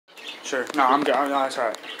Sure. No, I'm good. No, it's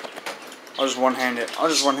alright. I'll just one-hand it. I'll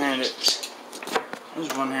just one-hand it. I'll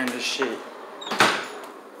just one-hand this shit.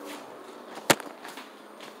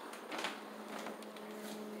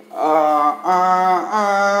 I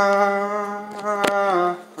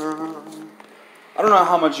don't know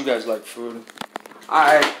how much you guys like food.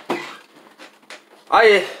 I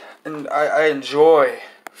enjoy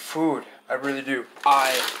food. I really do.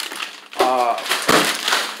 I've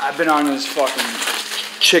been on this fucking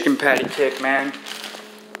chicken patty kick, man.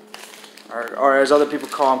 Or as other people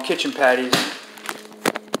call them, kitchen patties.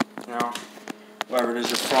 You know, wherever it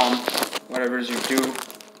is you're from, whatever it is you do.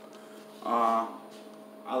 I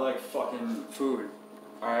like fucking food.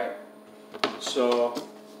 Alright? So,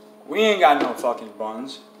 we ain't got no fucking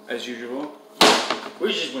buns, as usual.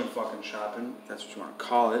 We just went fucking shopping. If that's what you want to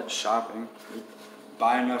call it, shopping. We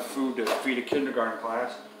buy enough food to feed a kindergarten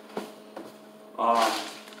class.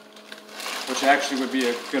 Which actually would be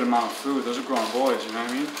a good amount of food. Those are grown boys, you know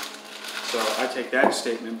what I mean? So I take that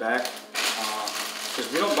statement back. Because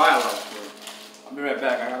we don't buy a lot of food. I'll be right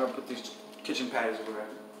back. I gotta put these kitchen patties away.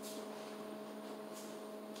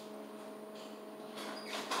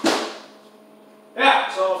 Yeah,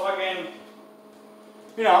 so fucking,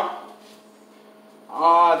 you know,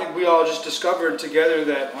 I think we all just discovered together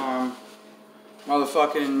that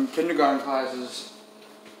motherfucking kindergarten classes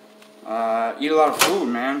eat a lot of food,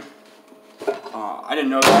 man. I didn't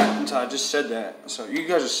know that until I just said that. So you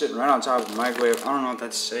guys are sitting right on top of the microwave. I don't know if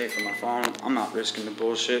that's safe on my phone. I'm not risking the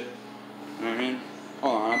bullshit. You know what I mean?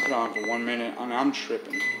 Hold on, I put it on for 1 minute. I mean, I'm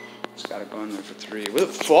tripping. Just gotta go in there for 3. Where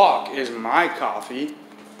the fuck is my coffee?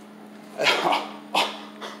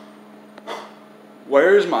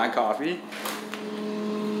 Where's my coffee?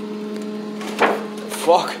 The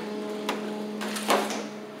fuck?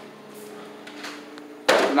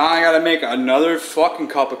 Now I gotta make another fucking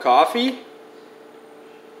cup of coffee?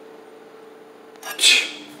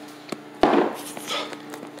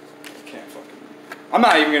 I'm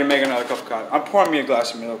not even gonna make another cup of coffee. I'm pouring me a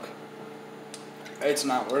glass of milk. It's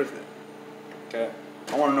not worth it. Okay?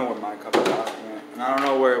 I wanna know where my cup of coffee went. And I don't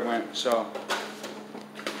know where it went, so.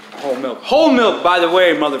 Whole milk. Whole milk, by the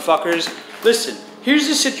way, motherfuckers. Listen, here's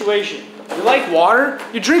the situation. You like water?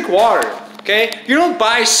 You drink water, okay? You don't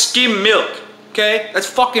buy skim milk, okay? That's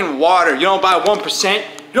fucking water. You don't buy 1%.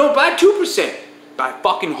 You don't buy 2%. Buy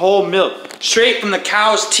fucking whole milk. Straight from the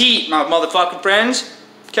cow's teat, my motherfucking friends.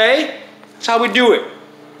 Okay? That's how we do it.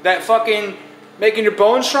 That fucking making your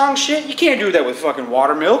bones strong shit, you can't do that with fucking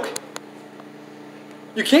water milk.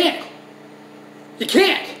 You can't. You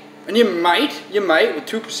can't. And you might with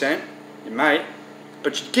 2%. You might.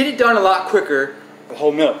 But you get it done a lot quicker with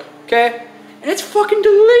whole milk. Okay? And it's fucking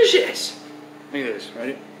delicious. Look at this,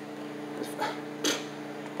 ready?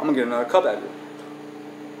 I'm gonna get another cup out of it.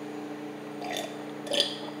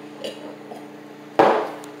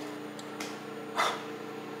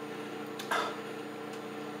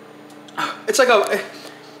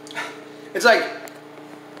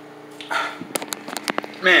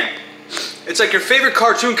 It's like your favorite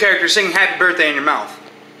cartoon character singing happy birthday in your mouth.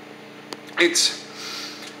 You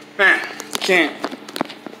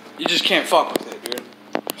just can't fuck with it, dude.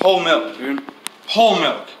 Whole milk, dude. Whole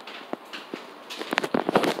milk.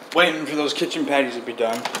 Waiting for those kitchen patties to be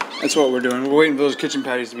done. That's what we're doing. We're waiting for those kitchen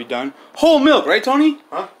patties to be done. Whole milk, right, Tony?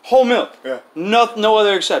 Huh? Whole milk. Yeah. No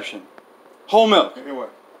other exception. Whole milk. Yeah,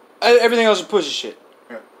 what? Everything else is pussy shit.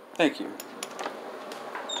 Yeah. Thank you.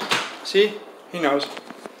 See? He knows.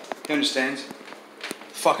 He understands.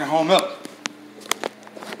 Fucking whole milk.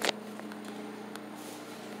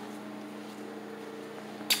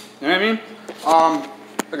 You know what I mean?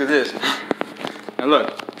 Look at this. Now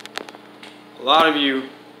look. A lot of you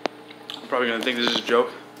are probably gonna think this is a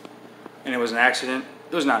joke. And it was an accident.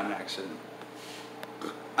 It was not an accident.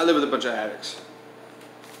 I live with a bunch of addicts.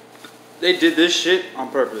 They did this shit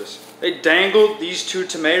on purpose. They dangled these 2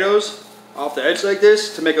 tomatoes off the edge like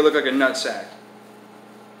this to make it look like a nut sack.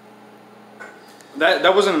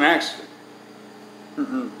 That wasn't an accident.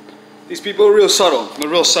 These people are real subtle. They're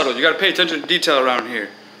real subtle. You gotta pay attention to detail around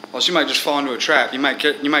here. Else you might just fall into a trap. You might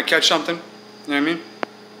catch something. You know what I mean?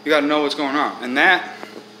 You gotta know what's going on. And that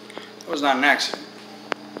was not an accident.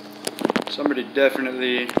 Somebody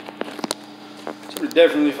definitely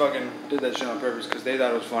fucking did that shit on purpose because they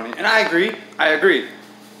thought it was funny. And I agree.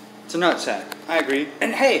 It's a nutsack. I agree.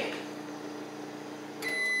 And hey,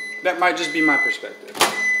 that might just be my perspective.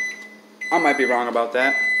 I might be wrong about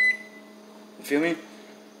that. You feel me?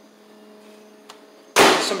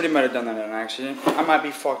 Somebody might have done that on accident. I might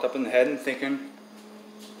be fucked up in the head and thinking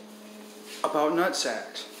about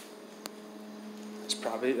nutsacks. That's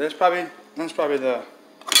probably the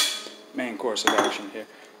main course of action here.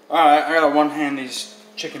 Alright, I gotta one-hand these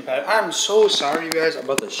chicken patties. I'm so sorry, you guys,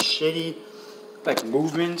 about the shitty, like,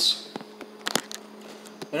 movements.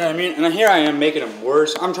 You know what I mean? And then here I am making them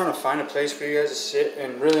worse. I'm trying to find a place for you guys to sit,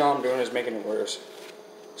 and really all I'm doing is making it worse.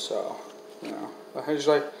 So, you know, I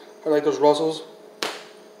like those Russells.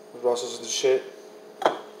 Those Russells are the shit.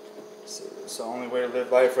 It's the only way to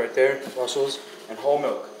live life right there. Russells and whole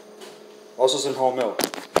milk. Russells and whole milk.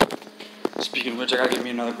 Speaking of which, I gotta get me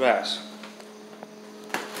another glass.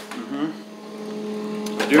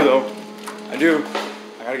 I do though. I do.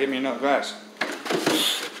 I gotta get me another glass.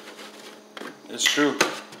 It's true.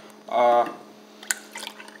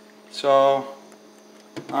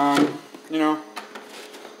 You know.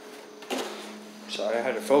 Sorry, I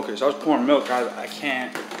had to focus. I was pouring milk, guys. I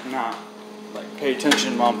can't not like pay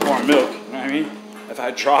attention while I'm pouring milk. You know what I mean? If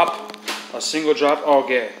I drop a single drop,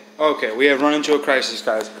 okay. Okay, we have run into a crisis,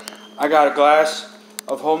 guys. I got a glass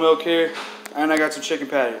of whole milk here, and I got some chicken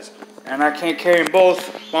patties. And I can't carry them both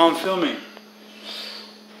while I'm filming.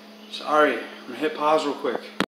 Sorry, I'm gonna hit pause real quick.